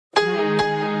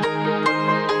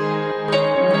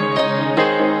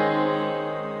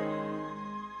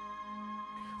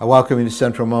I welcome you to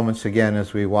Central Moments again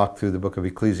as we walk through the book of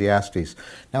Ecclesiastes.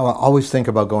 Now, I always think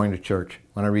about going to church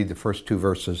when I read the first two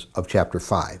verses of chapter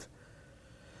 5.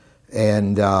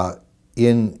 And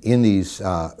in these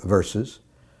verses,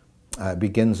 it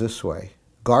begins this way.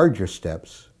 Guard your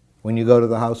steps when you go to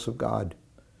the house of God.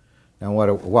 Now,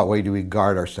 what way do we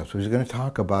guard our steps? We're going to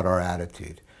talk about our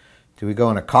attitude. Do we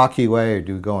go in a cocky way or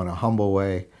do we go in a humble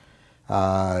way?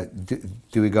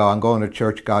 Do we go, I'm going to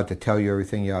church, God, to tell you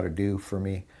everything you ought to do for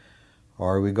me?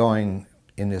 Or are we going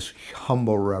in this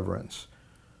humble reverence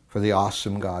for the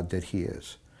awesome God that he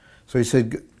is? So he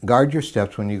said, guard your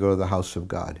steps when you go to the house of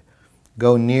God.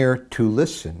 Go near to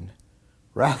listen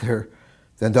rather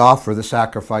than to offer the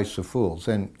sacrifice of fools.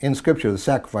 And in Scripture, the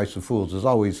sacrifice of fools is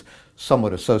always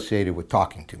somewhat associated with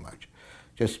talking too much.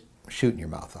 Just shooting your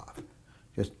mouth off.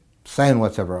 Just saying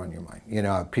whatever on your mind. You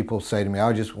know, people say to me,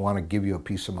 I just want to give you a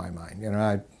piece of my mind. You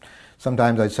know,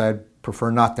 sometimes I say I'd prefer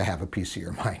not to have a piece of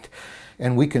your mind.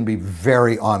 And we can be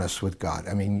very honest with God.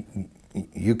 I mean,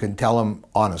 you can tell him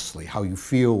honestly how you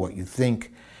feel, what you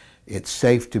think. It's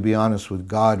safe to be honest with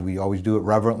God. We always do it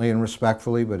reverently and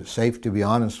respectfully, but it's safe to be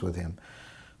honest with him.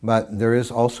 But there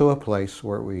is also a place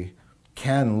where we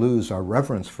can lose our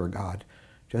reverence for God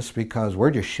just because we're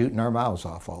just shooting our mouths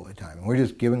off all the time. And we're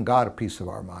just giving God a piece of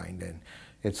our mind. And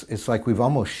it's like we've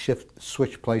almost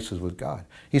switched places with God.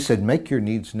 He said, make your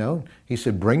needs known. He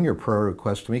said, bring your prayer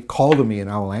request to me. Call to me and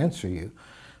I will answer you.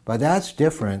 But that's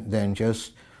different than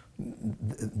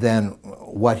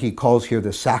what he calls here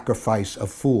the sacrifice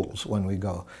of fools when we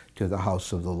go to the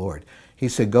house of the Lord. He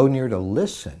said, go near to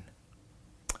listen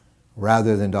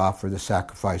rather than to offer the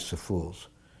sacrifice of fools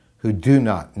who do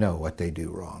not know what they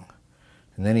do wrong.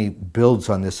 And then he builds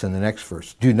on this in the next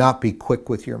verse. Do not be quick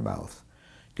with your mouth.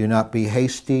 Do not be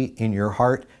hasty in your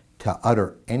heart to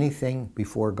utter anything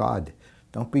before God.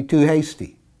 Don't be too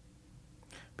hasty.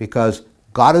 Because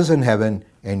God is in heaven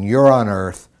and you're on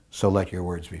earth, so let your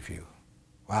words be few.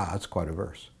 Wow, that's quite a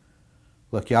verse.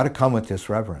 Look, you ought to come with this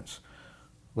reverence.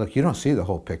 Look, you don't see the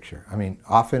whole picture. I mean,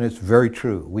 often it's very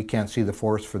true. We can't see the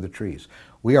forest for the trees.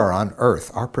 We are on earth.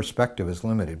 Our perspective is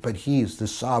limited. But he's the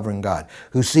sovereign God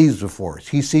who sees the forest.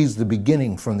 He sees the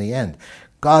beginning from the end.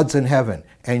 God's in heaven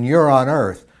and you're on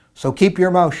earth. So keep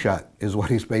your mouth shut is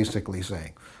what he's basically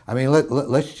saying. I mean,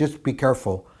 let's just be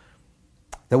careful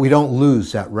that we don't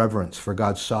lose that reverence for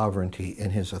God's sovereignty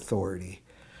and his authority.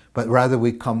 But rather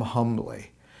we come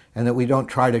humbly. And that we don't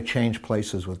try to change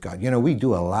places with God. You know, we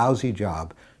do a lousy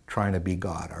job trying to be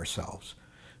God ourselves.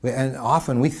 And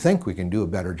often we think we can do a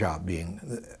better job being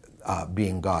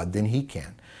God than he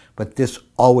can. But this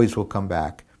always will come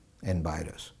back and bite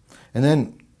us. And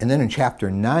then in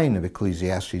chapter 9 of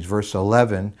Ecclesiastes, verse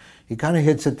 11, he kind of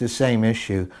hits at the same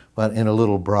issue, but in a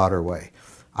little broader way.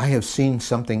 I have seen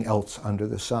something else under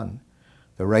the sun.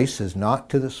 The race is not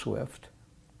to the swift,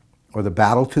 or the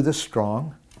battle to the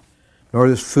strong, nor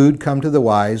does food come to the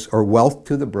wise, or wealth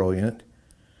to the brilliant,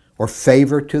 or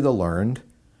favor to the learned,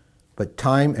 but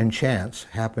time and chance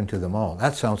happen to them all.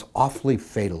 That sounds awfully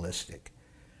fatalistic.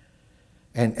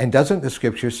 And doesn't the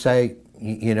scripture say,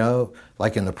 you know,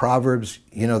 like in the Proverbs,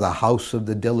 you know, the house of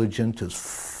the diligent is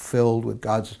filled with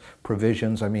God's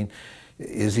provisions? I mean,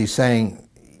 is he saying,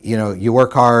 you know, you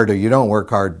work hard or you don't work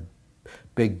hard,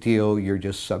 big deal, you're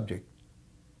just subject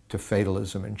to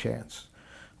fatalism and chance?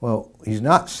 Well, he's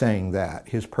not saying that.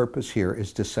 His purpose here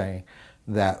is to say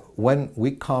that when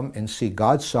we come and see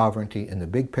God's sovereignty in the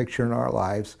big picture in our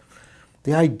lives,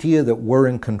 the idea that we're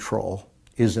in control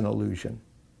is an illusion.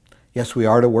 Yes, we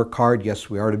are to work hard. Yes,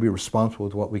 we are to be responsible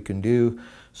with what we can do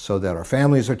so that our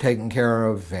families are taken care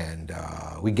of and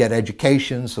we get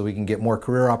education so we can get more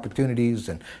career opportunities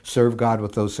and serve God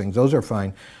with those things. Those are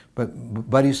fine.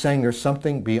 But he's saying there's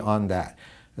something beyond that.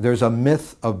 There's a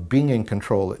myth of being in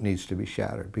control that needs to be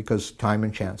shattered because time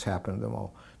and chance happen to them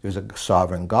all. There's a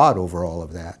sovereign God over all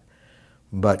of that.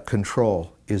 But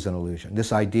control is an illusion.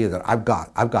 This idea that I've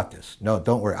got this. No,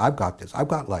 don't worry, I've got this. I've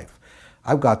got life.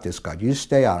 I've got this, God. You just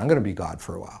stay out. I'm going to be God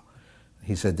for a while.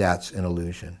 He said that's an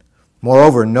illusion.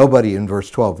 Moreover, nobody in verse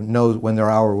 12 knows when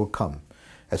their hour will come.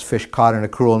 As fish caught in a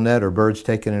cruel net or birds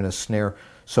taken in a snare,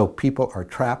 so people are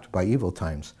trapped by evil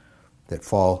times that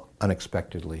fall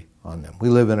unexpectedly on them. We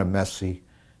live in a messy,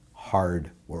 hard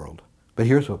world. But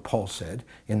here's what Paul said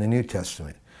in the New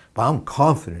Testament. But I'm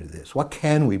confident of this. What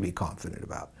can we be confident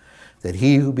about? That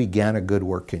he who began a good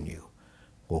work in you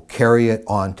will carry it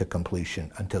on to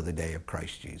completion until the day of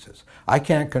Christ Jesus. I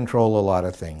can't control a lot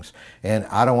of things, and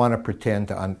I don't want to pretend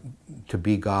to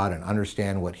be God and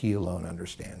understand what he alone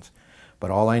understands.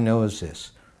 But all I know is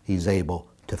this. He's able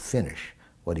to finish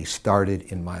what he started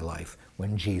in my life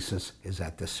when Jesus is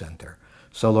at the center.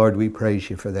 So, Lord, we praise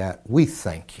you for that. We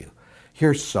thank you.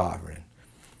 You're sovereign.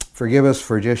 Forgive us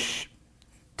for just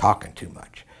talking too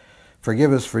much.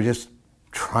 Forgive us for just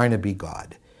trying to be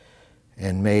God.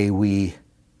 And may we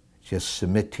just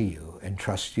submit to you and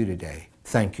trust you today.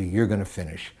 Thank you. You're going to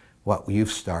finish what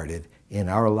you've started in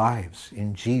our lives.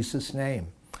 In Jesus' name,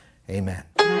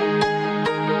 amen.